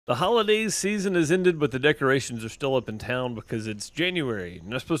The holiday season has ended, but the decorations are still up in town because it's January. You're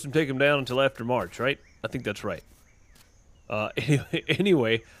not supposed to take them down until after March, right? I think that's right.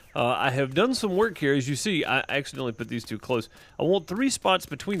 Anyway, I have done some work here. As you see, I accidentally put these too close. I want 3 spots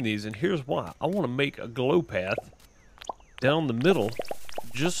between these, and here's why. I want to make a glow path down the middle,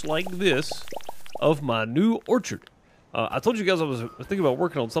 just like this, of my new orchard. I told you guys I was thinking about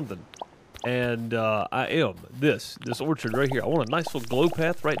working on something. And I am this orchard right here. I want a nice little glow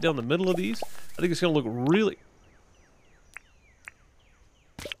path right down the middle of these. I think it's gonna look really.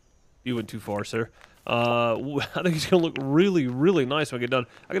 You went too far, sir. I think it's gonna look really, really nice when I get done.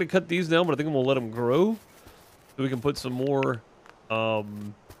 I gotta cut these down, but I think I'm gonna let them grow so we can put some more of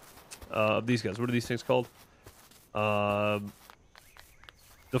these guys. What are these things called? The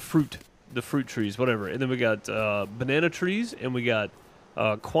fruit trees, whatever. And then we got banana trees, and we got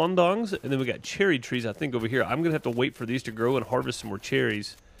quandongs, and then we got cherry trees, I think, over here. I'm gonna have to wait for these to grow and harvest some more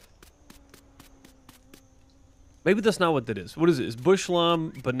cherries. Maybe that's not what that is. What is it? It's bush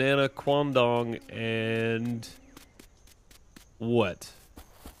lime, banana, quandong, and what?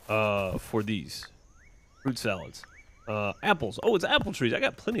 For these fruit salads. Apples. Oh, it's apple trees. I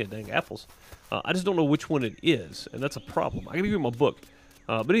got plenty of dang apples. I just don't know which one it is, and that's a problem. I gotta give you my book.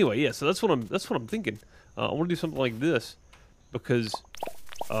 But anyway, yeah. So that's what I'm thinking. I want to do something like this because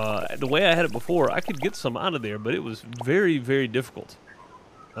the way I had it before, I could get some out of there, but it was very, very difficult.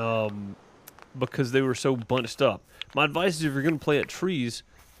 Because they were so bunched up. My advice is if you're going to plant trees,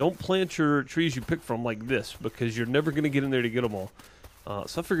 don't plant your trees you pick from like this, because you're never going to get in there to get them all.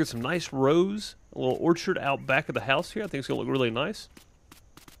 So I figured some nice rows, a little orchard out back of the house here. I think it's going to look really nice.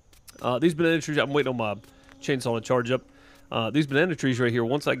 These banana trees, I'm waiting on my chainsaw to charge up. These banana trees right here,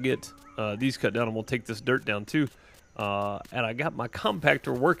 once I get these cut down, I'm going to take this dirt down too. And I got my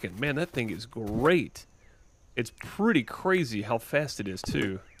compactor working. Man, that thing is great. It's pretty crazy how fast it is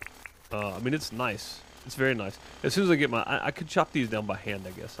too. I mean, it's nice. It's very nice. As soon as I get my... I could chop these down by hand,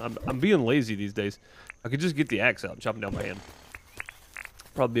 I guess. I'm being lazy these days. I could just get the axe out and chop them down by hand.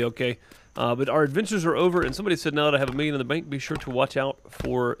 Probably be okay. But our adventures are over, and somebody said now that I have $1 million in the bank, be sure to watch out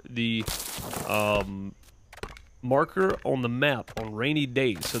for the marker on the map on rainy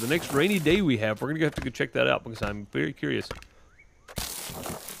days. So the next rainy day we have, we're going to have to go check that out because I'm very curious.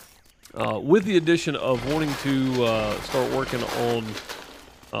 With the addition of wanting to start working on...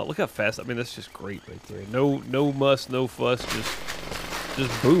 look how fast, I mean, that's just great right there. No muss, no fuss,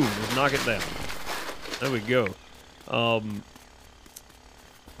 just boom, just knock it down. There we go.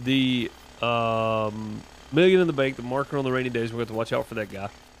 The million in the bank, the marker on the rainy days, we're going to have to watch out for that guy.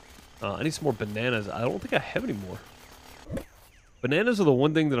 I need some more bananas. I don't think I have any more. Bananas are the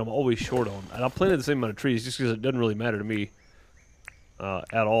one thing that I'm always short on. And I planted the same amount of trees just because it doesn't really matter to me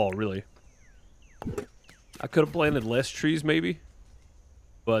at all, really. I could have planted less trees, maybe.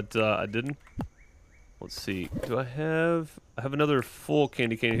 But I didn't. Let's see. Do I have another full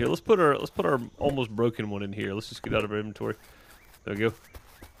candy cane here? Let's put our almost broken one in here. Let's just get out of our inventory. There we go.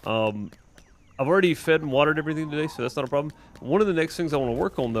 I've already fed and watered everything today, so that's not a problem. One of the next things I want to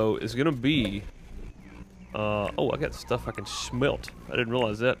work on though is gonna be oh, I got stuff I can smelt. I didn't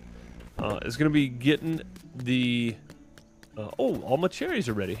realize that. It's gonna be getting the oh, all my cherries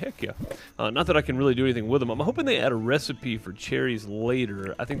are ready. Heck yeah. Not that I can really do anything with them. I'm hoping they add a recipe for cherries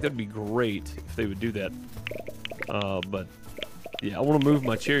later. I think that'd be great if they would do that. But, yeah, I want to move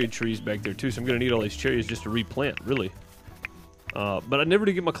my cherry trees back there, too, so I'm going to need all these cherries just to replant, really. But I never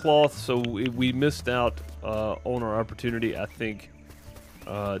did get my cloth, so we missed out on our opportunity, I think,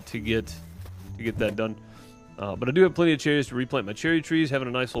 to get that done. But I do have plenty of cherries to replant my cherry trees. Having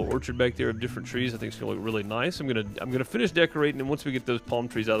a nice little orchard back there of different trees, I think it's gonna look really nice. I'm gonna finish decorating, and once we get those palm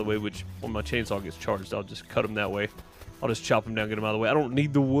trees out of the way, which when my chainsaw gets charged, I'll just cut them that way. I'll just chop them down, get them out of the way. I don't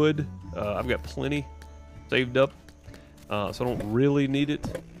need the wood. I've got plenty saved up, so I don't really need it.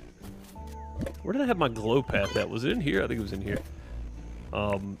 Where did I have my glow path at? Was it in here? I think it was in here.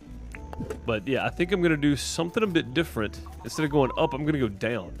 But yeah, I think I'm gonna do something a bit different. Instead of going up, I'm gonna go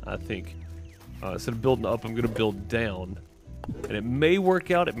down, I think. Instead of building up, I'm going to build down, and it may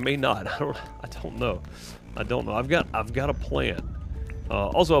work out. It may not. I don't know. I don't know. I've got a plan.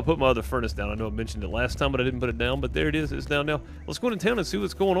 Also, I'll put my other furnace down. I know I mentioned it last time, but I didn't put it down. But there it is. It's down now. Let's go into town and see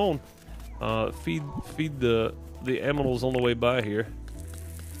what's going on. Feed the animals on the way by here.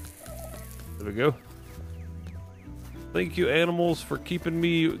 There we go. Thank you, animals, for keeping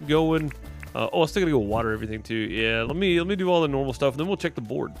me going. Oh, I still gotta go water everything too. Yeah, let me do all the normal stuff, and then we'll check the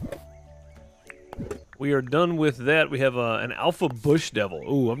board. We are done with that. We have an alpha bush devil.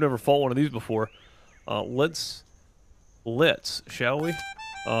 Ooh, I've never fought one of these before. Let's, shall we?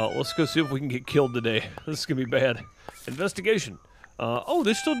 Let's go see if we can get killed today. This is gonna be bad. Investigation. Oh,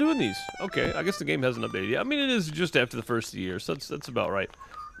 they're still doing these. Okay, I guess the game hasn't updated yet. I mean, it is just after the first year, so that's about right.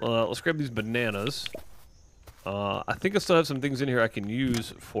 Let's grab these bananas. I think I still have some things in here I can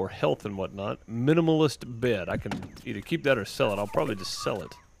use for health and whatnot. Minimalist bed. I can either keep that or sell it. I'll probably just sell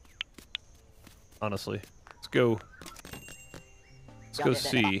it. Honestly. Let's go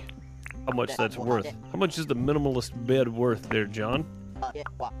see how much that's worth. How much is the minimalist bed worth there, John?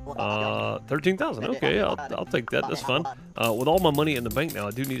 13,000. Okay, I'll take that. That's fine. With all my money in the bank now,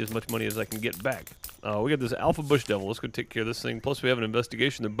 I do need as much money as I can get back. We got this alpha bush devil. Let's go take care of this thing. Plus, we have an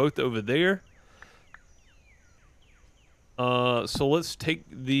investigation. They're both over there. So let's take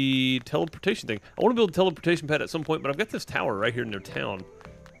the teleportation thing. I want to build a teleportation pad at some point, but I've got this tower right here in their town.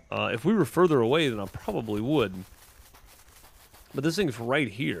 If we were further away, then I probably would. But this thing's right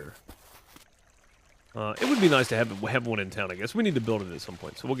here. It would be nice to have one in town, I guess. We need to build it at some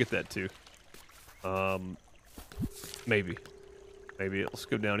point, so we'll get that too. Maybe. Let's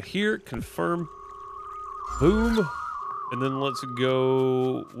go down here, confirm. Boom. And then let's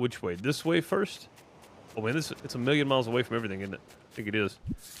go, which way? This way first? Oh man, it's a million miles away from everything, isn't it? I think it is.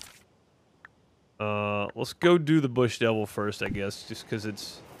 Let's go do the bush devil first, I guess, just because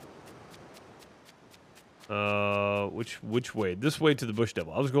it's... which way? This way to the bush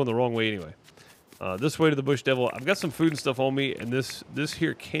devil. I was going the wrong way anyway. This way to the bush devil. I've got some food and stuff on me, and this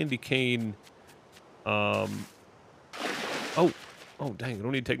here candy cane. Oh, dang! I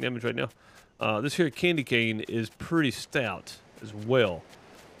don't need to take damage right now. This here candy cane is pretty stout as well.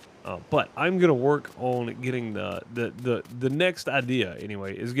 But I'm gonna work on getting the next idea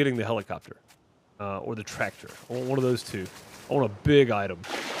anyway is getting the helicopter or the tractor. I want one of those two. I want a big item.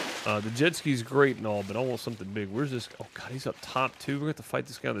 The jet ski's great and all, but I want something big. Where's this? Oh, God, he's up top, too. We're going to have to fight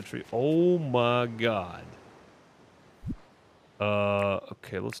this guy on the tree. Oh, my God.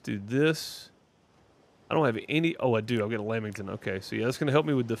 Okay, let's do this. I don't have any... Oh, I do. I've got a Lamington. Okay, so yeah, that's going to help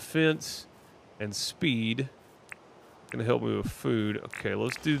me with defense and speed. Going to help me with food. Okay,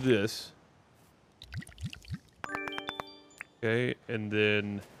 let's do this. Okay, and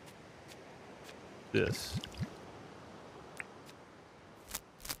then this.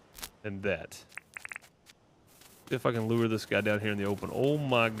 And that. See if I can lure this guy down here in the open. Oh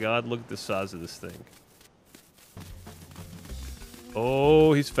my God, look at the size of this thing.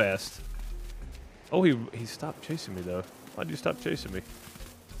 Oh, he's fast. Oh, he stopped chasing me though. Why'd you stop chasing me?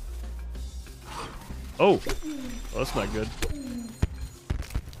 Oh, that's not good.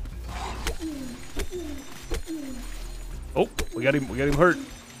 Oh, we got him hurt.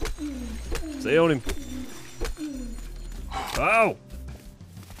 Stay on him. Oh!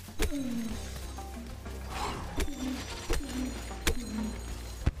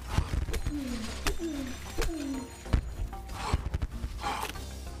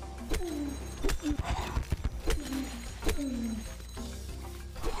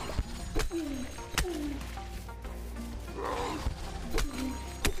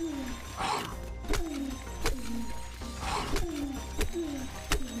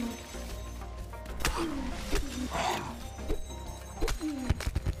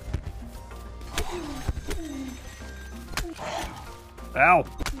 Ow!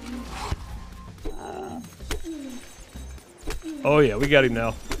 Oh yeah, we got him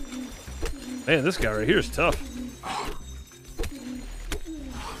now. Man, this guy right here is tough.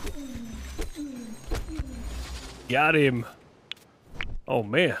 Got him. Oh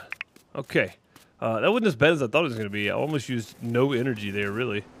man. Okay. That wasn't as bad as I thought it was going to be. I almost used no energy there,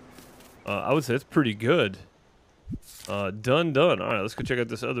 really. I would say it's pretty good. Done. Alright, let's go check out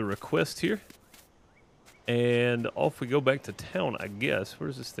this other request here. And off we go back to town, I guess.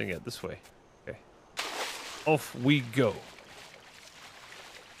 Where's this thing at? This way. Okay. Off we go.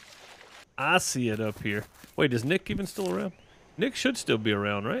 I see it up here. Wait, is Nick even still around? Nick should still be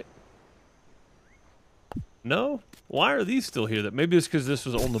around, right? No? Why are these still here? Maybe it's because this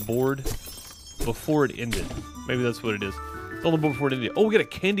was on the board before it ended. Maybe that's what it is. It's on the board before it ended. Oh, we got a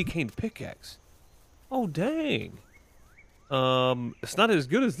candy cane pickaxe. Oh, dang. It's not as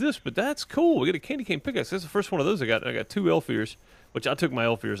good as this, but that's cool. We got a candy cane pickaxe. That's the first one of those I got. I got 2 elf ears, which I took my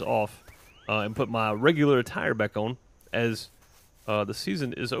elf ears off and put my regular attire back on as the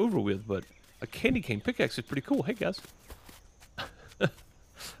season is over with. But a candy cane pickaxe is pretty cool. Hey, guys.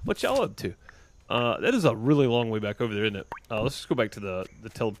 What y'all up to? That is a really long way back over there, isn't it? Let's just go back to the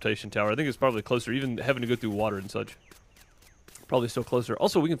teleportation tower. I think it's probably closer, even having to go through water and such. Probably still closer.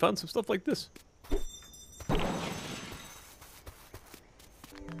 Also, we can find some stuff like this.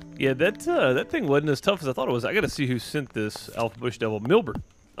 Yeah, that thing wasn't as tough as I thought it was. I got to see who sent this Alpha Bush Devil. Milburn.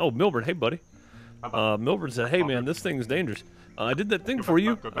 Oh, Milburn. Hey, buddy. Milburn said, hey, man, this thing's dangerous. I did that thing for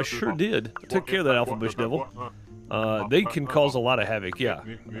you. I sure did. I took care of that Alpha Bush Devil. They can cause a lot of havoc, yeah,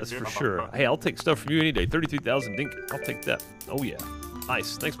 that's for sure. Hey, I'll take stuff from you any day. 33,000 dink. I'll take that. Oh, yeah.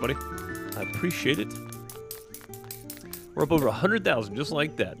 Nice. Thanks, buddy. I appreciate it. We're up over 100,000, just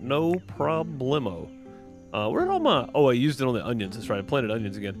like that. No problemo. Where did all my... Oh, I used it on the onions. That's right. I planted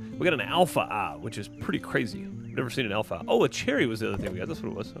onions again. We got an alpha eye, which is pretty crazy. I've never seen an alpha eye. Oh, a cherry was the other thing we got. That's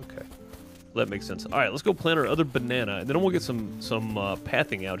what it was. Okay. That makes sense. All right, let's go plant our other banana, and then we'll get some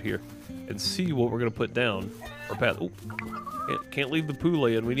pathing out here and see what we're going to put down. Our path. Oh, can't leave the poo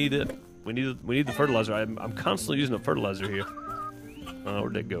laying. We need it. We need the fertilizer. I'm constantly using a fertilizer here.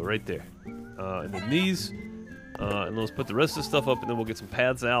 Where'd that go? Right there. And then these. And let's put the rest of the stuff up, and then we'll get some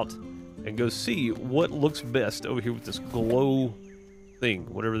paths out and go see what looks best over here with this glow thing,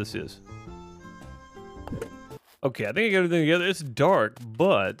 whatever this is. Okay, I think I got everything together. It's dark,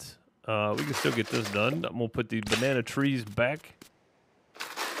 but we can still get this done. I'm going to put the banana trees back.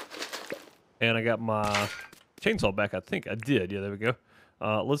 And I got my chainsaw back, I think. I did. Yeah, there we go.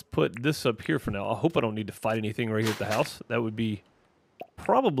 Let's put this up here for now. I hope I don't need to fight anything right here at the house. That would be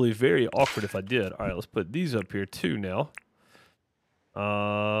probably very awkward if I did. All right, let's put these up here too now.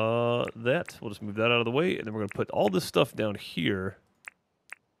 We'll just move that out of the way, and then we're going to put all this stuff down here.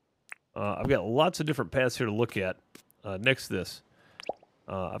 I've got lots of different paths here to look at next to this.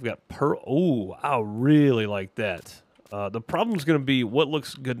 I've got pearl. Oh, I really like that. The problem's going to be what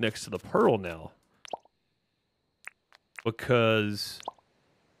looks good next to the pearl now. Because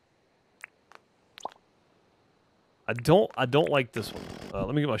I don't like this one.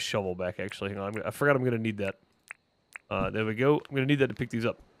 Let me get my shovel back, actually. Hang on. I forgot I'm going to need that. There we go. I'm going to need that to pick these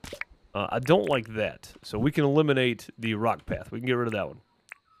up. I don't like that. So we can eliminate the rock path. We can get rid of that one.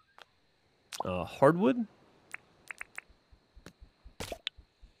 Hardwood.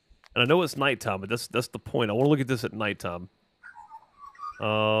 And I know it's nighttime, but that's the point. I want to look at this at nighttime.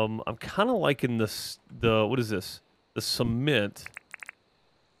 I'm kind of liking this. What is this? The cement.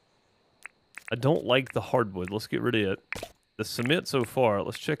 I don't like the hardwood. Let's get rid of it. The cement so far.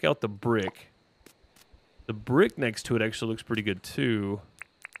 Let's check out the brick. The brick next to it actually looks pretty good too.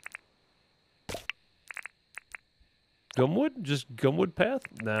 Gumwood? Just gumwood path?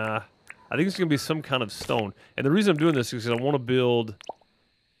 Nah. I think it's going to be some kind of stone. And the reason I'm doing this is because I want to build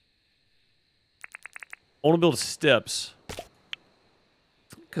steps.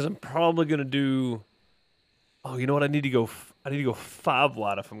 Because I'm probably going to do... Oh, you know what? I need to go 5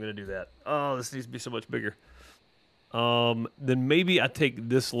 wide if I'm going to do that. Oh, this needs to be so much bigger. Then maybe I take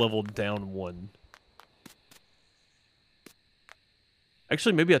this level down 1.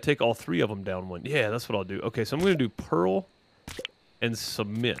 Actually, maybe I take all 3 of them down 1. Yeah, that's what I'll do. Okay, so I'm going to do pearl and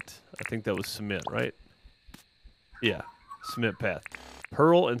cement. I think that was cement, right? Yeah, cement path.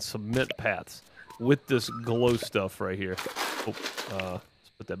 Pearl and cement paths with this glow stuff right here. Oh, let's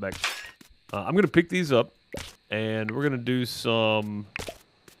put that back. I'm going to pick these up, and we're going to do some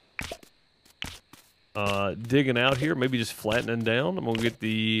digging out here. Maybe just flattening down. I'm going to get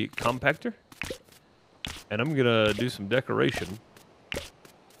the compactor, and I'm going to do some decoration.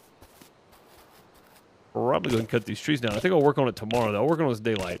 Probably go ahead and cut these trees down. I think I'll work on it tomorrow, though. I'll work on this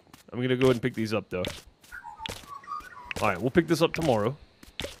daylight. I'm going to go ahead and pick these up, though. All right, we'll pick this up tomorrow.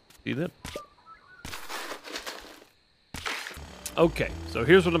 See you then. Okay, so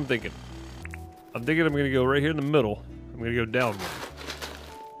here's what I'm thinking. I'm thinking I'm going to go right here in the middle. I'm going to go down 1.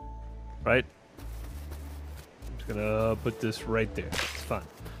 Right? I'm just going to put this right there. It's fine.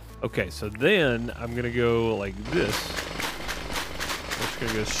 Okay, so then I'm going to go like this. I'm just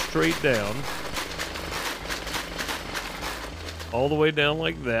going to go straight down. All the way down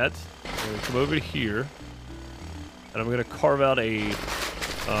like that. I'm going to come over here. And I'm going to carve out a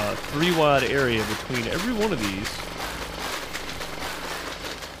 3 wide area between every one of these.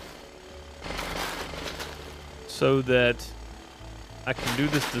 So that I can do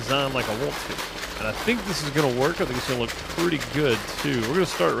this design like I want to. And I think this is going to work. I think it's going to look pretty good too. We're going to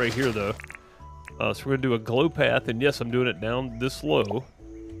start right here though. So we're going to do a glow path. And yes, I'm doing it down this low.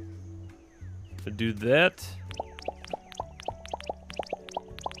 To do that.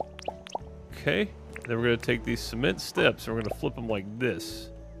 Okay, then we're going to take these cement steps and we're going to flip them like this.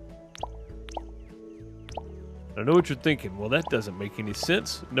 I know what you're thinking. Well, that doesn't make any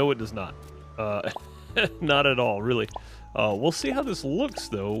sense. No, it does not. Not at all, really. We'll see how this looks,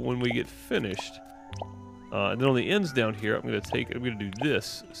 though, when we get finished. And then on the ends down here, I'm going to do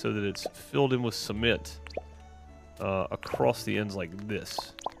this so that it's filled in with cement across the ends like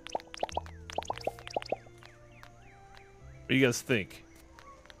this. What do you guys think?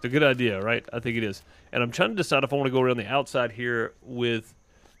 It's a good idea, right? I think it is. And I'm trying to decide if I want to go around the outside here with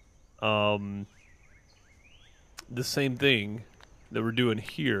the same thing. that we're doing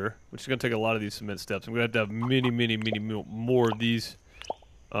here, which is going to take a lot of these cement steps. I'm going to have many more of these.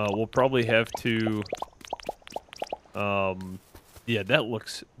 We'll probably have to... yeah, that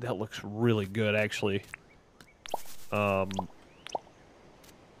looks really good, actually. I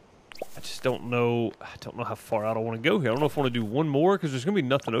just don't know. I don't know how far out I want to go here. I don't know if I want to do one more, because there's going to be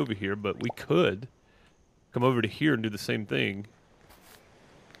nothing over here, but we could come over to here and do the same thing.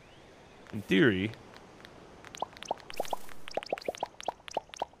 In theory.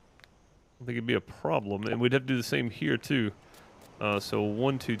 I don't think it'd be a problem, and we'd have to do the same here too. So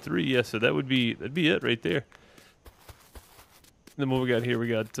 1, 2, 3, yeah. So that'd be it right there. And then what we got here? We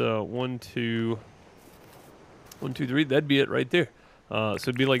got 1, 2, 3. That'd be it right there. So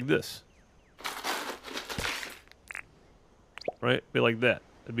it'd be like this, right? Be like that.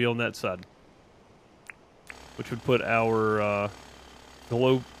 It'd be on that side, which would put our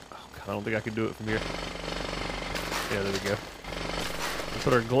glow. Oh God, I don't think I can do it from here. Yeah, there we go.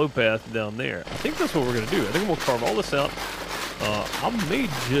 Put our glow path down there. I think that's what we're going to do. I think we'll carve all this out. I may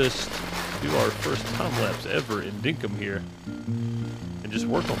just do our first time lapse ever in Dinkum here and just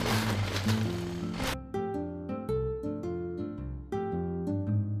work on this.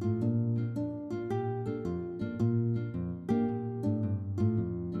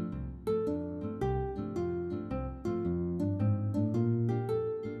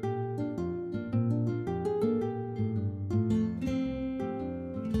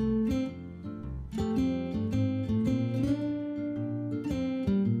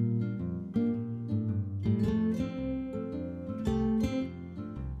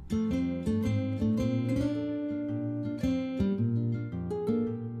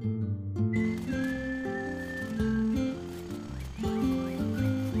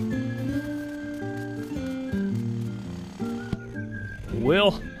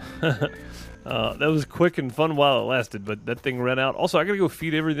 Well, that was quick and fun while it lasted, but that thing ran out. Also, I gotta go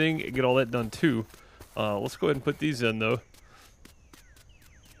feed everything and get all that done too. Let's go ahead and put these in though.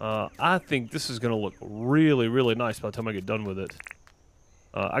 I think this is gonna look really nice by the time I get done with it.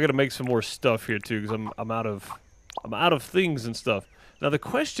 I gotta make some more stuff here too, because I'm out of things and stuff. Now the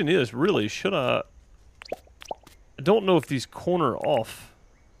question is, really, should I don't know if these corner off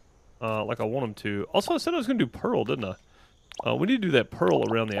like I want them to. Also, I said I was gonna do pearl, didn't I? We need to do that pearl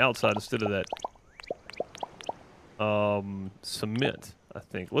around the outside instead of that cement, I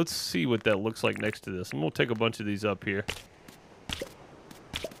think. Let's see what that looks like next to this. I'm going to take a bunch of these up here.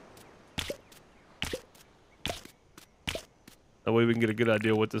 That way we can get a good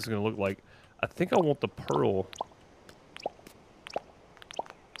idea of what this is going to look like. I think I want the pearl.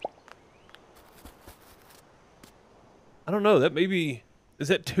 I don't know. That maybe... Is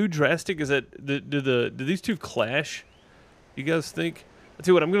that too drastic? Is that... Do these two clash? You guys think? I'll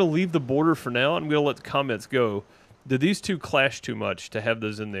tell you what, I'm going to leave the border for now. I'm going to let the comments go. Do these two clash too much to have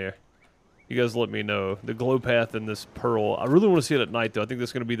those in there? You guys let me know. The glow path and this pearl. I really want to see it at night, though. I think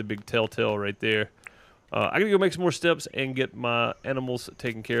that's going to be the big telltale right there. I got to go make some more steps and get my animals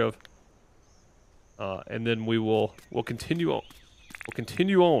taken care of. And then we'll continue on. We'll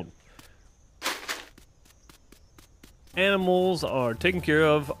continue on. Animals are taken care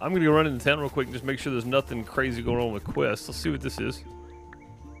of. I'm going to go run into town real quick and just make sure there's nothing crazy going on with quests. Let's see what this is.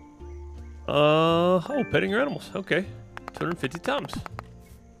 Oh, petting your animals. Okay. 250 times.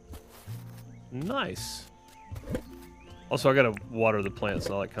 Nice. Also, I got to water the plants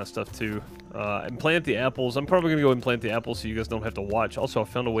and all that kind of stuff, too. And plant the apples. I'm probably going to go and plant the apples so you guys don't have to watch. Also, I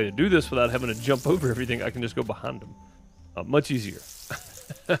found a way to do this without having to jump over everything. I can just go behind them. Much easier.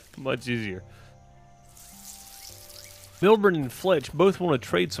 Much easier. Milburn and Fletch both want to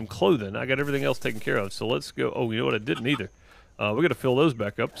trade some clothing. I got everything else taken care of, so let's go. Oh, you know what? I didn't either. We got to fill those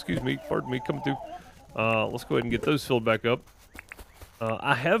back up. Excuse me. Pardon me. Coming through. Let's go ahead and get those filled back up.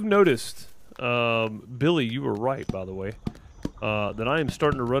 I have noticed, Billy, you were right, by the way, that I am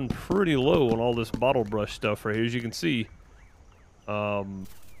starting to run pretty low on all this bottle brush stuff right here. As you can see, that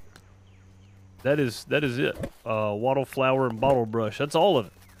is it. Wattle flower and bottle brush. That's all of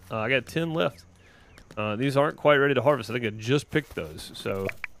it. I got 10 left. These aren't quite ready to harvest. I think I just picked those. So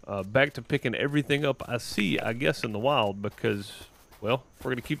back to picking everything up I see, I guess, in the wild because, well, if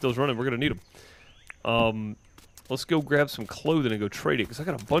we're going to keep those running, we're going to need them. Let's go grab some clothing and go trade it because I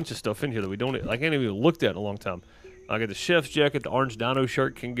got a bunch of stuff in here that we don't. I can't even looked at in a long time. I got the chef's jacket, the orange dino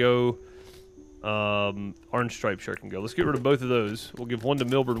shirt can go, orange striped shirt can go. Let's get rid of both of those. We'll give one to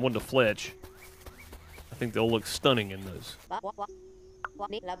Milburn, one to Fletch. I think they'll look stunning in those.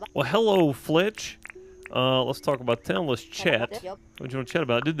 Well, hello, Fletch. Let's talk about town. Let's chat. What do you want to chat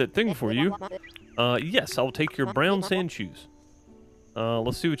about? I did that thing for you. Yes, I'll take your brown sand shoes.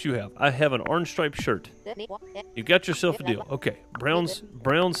 Let's see what you have. I have an orange striped shirt. You got yourself a deal. Okay, brown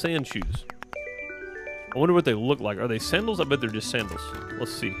sand shoes. I wonder what they look like. Are they sandals? I bet they're just sandals.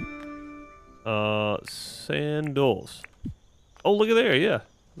 Let's see. Sandals. Oh, look at there. Yeah,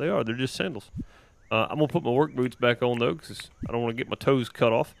 they are. They're just sandals. I'm going to put my work boots back on, though, because I don't want to get my toes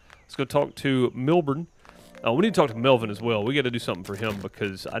cut off. Let's go talk to Milburn. We need to talk to Melvin as well. We got to do something for him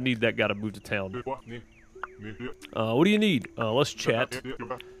because I need that guy to move to town. What do you need? Let's chat.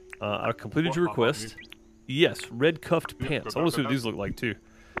 I completed your request. Yes, red cuffed pants. I want to see what these look like, too.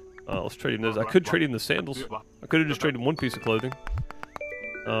 Let's trade him those. I could trade him the sandals. I could have just traded him one piece of clothing.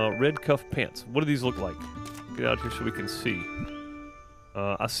 Red cuffed pants. What do these look like? Get out here so we can see.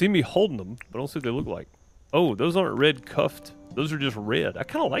 I see me holding them, but I don't see what they look like. Oh, those aren't red cuffed. Those are just red. I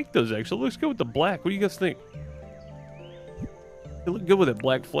kind of like those, actually. It looks good with the black. What do you guys think? They look good with that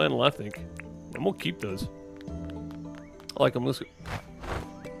black flannel, I think. I'm going to keep those. I like them. Let's go.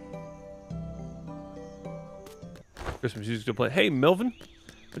 Christmas music's still playing. Hey, Melvin.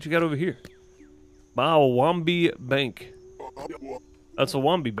 What you got over here? Buy a Wombi Bank. That's a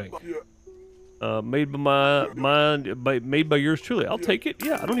Wombi Bank. Made by yours truly. I'll take it.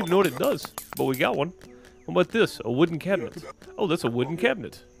 Yeah, I don't even know what it does, but we got one. What about this? A wooden cabinet. Oh, that's a wooden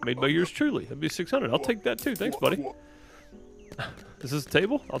cabinet. Made by yours truly. That'd be 600. I'll take that too. Thanks, buddy. Is this a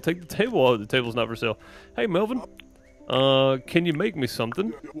table? I'll take the table. Oh, the table's not for sale. Hey, Melvin. Can you make me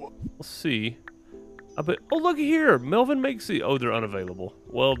something? Let's see. I bet. Oh, look here. Melvin makes the. Oh, they're unavailable.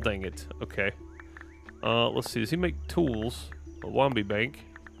 Well, dang it. Okay. Let's see. Does he make tools? A Wombi Bank.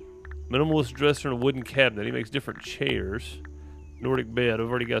 Minimalist dresser and a wooden cabinet. He makes different chairs. Nordic bed. I've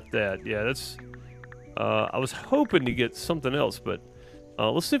already got that. Yeah, that's. I was hoping to get something else, but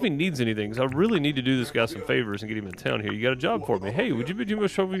let's see if he needs anything. Because I really need to do this guy some favors and get him in town here. You got a job for me. Hey, would you be doing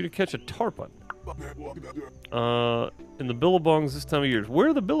much trouble to catch a tarpon? In the billabongs this time of year. Where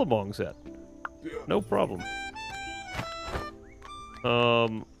are the billabongs at? No problem.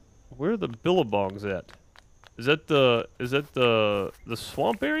 Where are the billabongs at? Is that the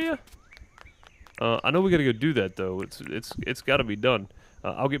swamp area? I know we gotta go do that though. It's gotta be done.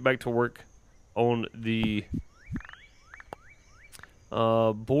 I'll get back to work on the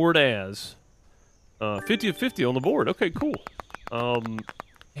board as 50 of 50 on the board. Okay, cool.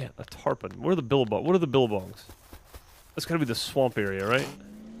 Yeah, a tarpon. Where are the billabongs? What are the billabongs? That's gotta be the swamp area, right?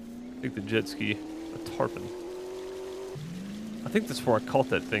 I think the jet ski. A tarpon. I think that's where I caught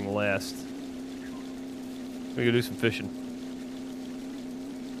that thing last. We go do some fishing.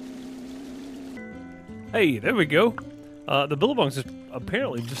 Hey, there we go. The billabongs is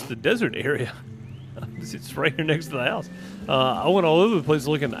apparently just the desert area. It's right here next to the house. I went all over the place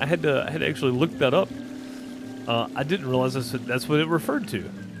looking. I had to actually look that up. I didn't realize that's what it referred to.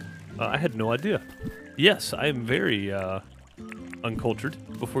 I had no idea. Yes, I am very uncultured.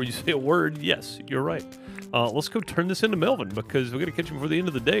 Before you say a word, yes, you're right. Let's go turn this into Melvin because we're gonna catch him before the end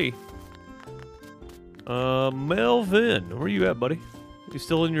of the day. Melvin, where you at, buddy? You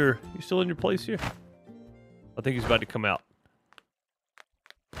still in your place here? I think he's about to come out.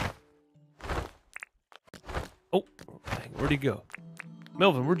 Oh, dang, where'd he go?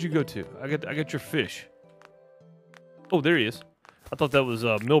 Melvin, where'd you go to? I got your fish. Oh, there he is. I thought that was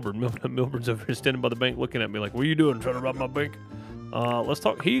Milburn. Milburn's over here standing by the bank looking at me like, what are you doing, trying to rob my bank? Let's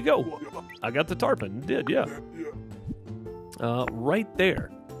talk. Here you go. I got the tarpon. Did, yeah. Right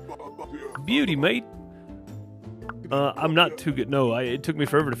there. Beauty, mate. I'm not too good. No, it took me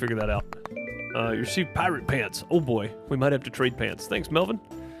forever to figure that out. You received pirate pants. Oh boy, we might have to trade pants. Thanks, Melvin.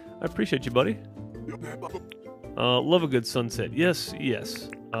 I appreciate you, buddy. Love a good sunset. Yes, yes.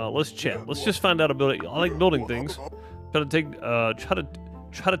 Let's chat. Let's just find out about it. I like building things. Try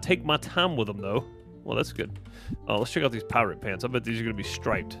to take my time with them though. Well, that's good. Let's check out these pirate pants. I bet these are gonna be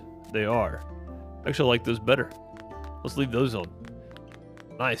striped. They are. I actually like those better. Let's leave those on.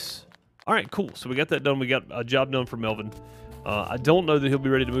 Nice. All right, cool. So we got that done. We got a job done for Melvin. I don't know that he'll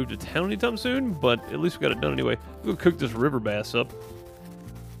be ready to move to town anytime soon, but at least we got it done anyway. We'll cook this river bass up.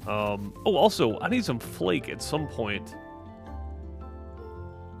 Oh, also, I need some flake at some point.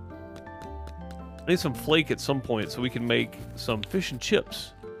 I need some flake at some point so we can make some fish and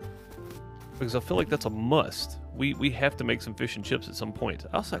chips. Because I feel like that's a must. We have to make some fish and chips at some point.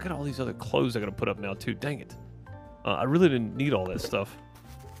 Also, I got all these other clothes I gotta put up now too. Dang it. I really didn't need all that stuff.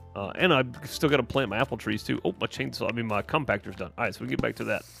 And I still got to plant my apple trees too. Oh, my chainsaw, my compactor's done. All right, so we get back to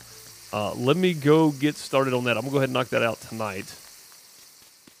that. Let me go get started on that. I'm going to go ahead and knock that out tonight.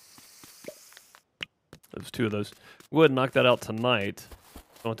 There's two of those. Go ahead and knock that out tonight.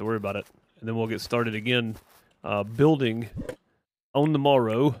 Don't have to worry about it. And then we'll get started again building on the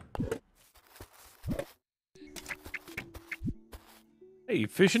morrow. Hey,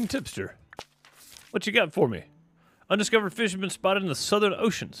 fishing tipster. What you got for me? Undiscovered fish have been spotted in the southern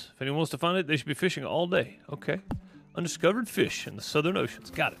oceans. If anyone wants to find it, they should be fishing all day. Okay. Undiscovered fish in the southern oceans.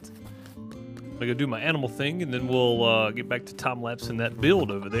 Got it. I'm gonna go do my animal thing, and then we'll get back to time-lapsing that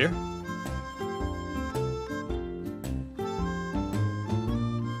build over there.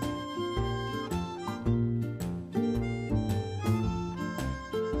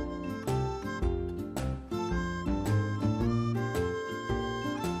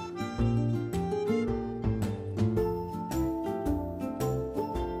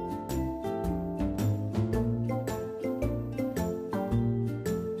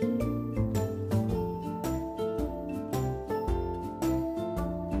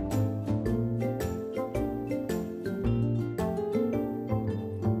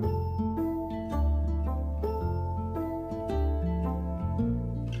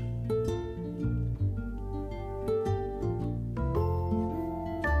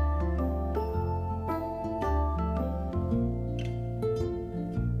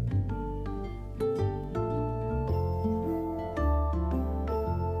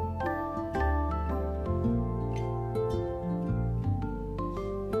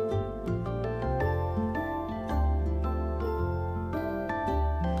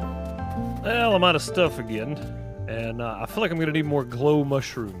 Well, I'm out of stuff again, and I feel like I'm gonna need more glow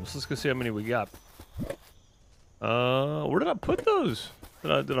mushrooms. Let's go see how many we got. Where did I put those?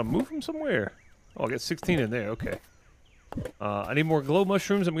 Did I move them somewhere? Oh, I got 16 in there. Okay. I need more glow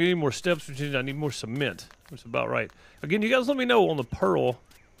mushrooms. I'm gonna need more steps, which means I need more cement. That's about right. Again, you guys let me know on the pearl.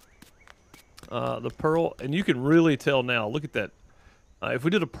 And you can really tell now. Look at that. If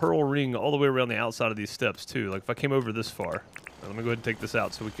we did a pearl ring all the way around the outside of these steps too, like if I came over this far. Let me go ahead and take this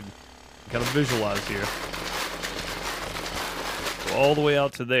out so we can kind of visualize here. So all the way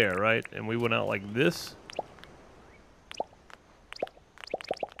out to there, right? And we went out like this.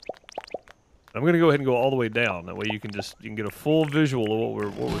 I'm gonna go ahead and go all the way down. That way you can get a full visual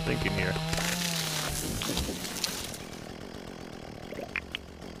of what we're thinking here.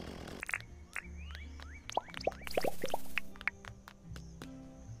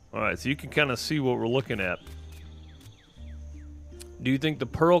 All right, so you can kind of see what we're looking at. Do you think the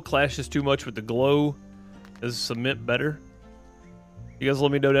pearl clashes too much with the glow? Is cement better? You guys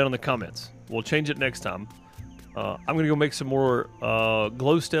let me know down in the comments. We'll change it next time. I'm going to go make some more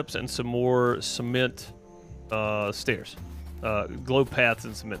glow steps and some more cement stairs. Glow paths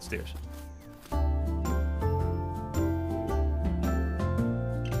and cement stairs.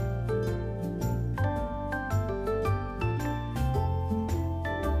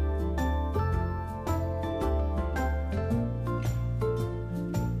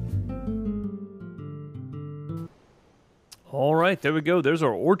 All right, there we go. There's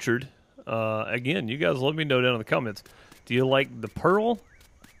our orchard. Again, you guys let me know down in the comments. Do you like the pearl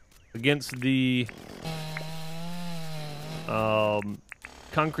against the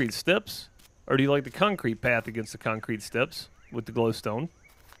concrete steps? Or do you like the concrete path against the concrete steps with the glowstone?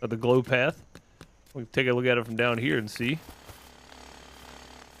 Or the glow path? We can take a look at it from down here and see.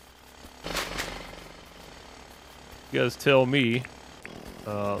 You guys tell me.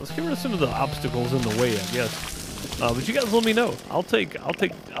 Let's get rid of some of the obstacles in the way, I guess. But you guys let me know. I'll take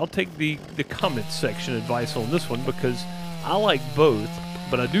the comment section advice on this one because I like both,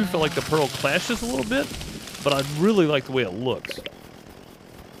 but I do feel like the pearl clashes a little bit. But I really like the way it looks.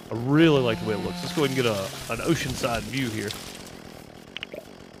 I really like the way it looks. Let's go ahead and get an oceanside view here.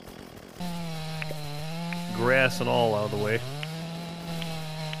 Grass and all out of the way.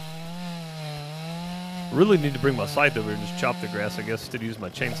 Really need to bring my scythe over and just chop the grass, I guess, instead of use my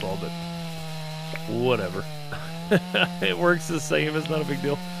chainsaw, but whatever. It works the same. It's not a big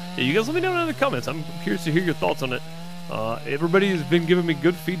deal. Yeah, you guys let me know in the comments. I'm curious to hear your thoughts on it. Everybody has been giving me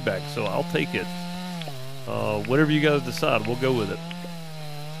good feedback, so I'll take it. Whatever you guys decide, we'll go with it.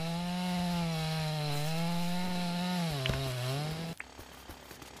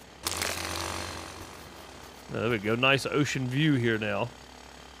 There we go. Nice ocean view here now.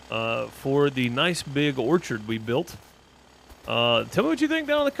 For the nice big orchard we built. Tell me what you think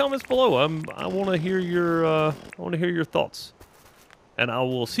down in the comments below. I want to hear your thoughts. And I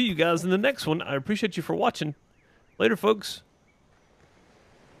will see you guys in the next one. I appreciate you for watching. Later, folks.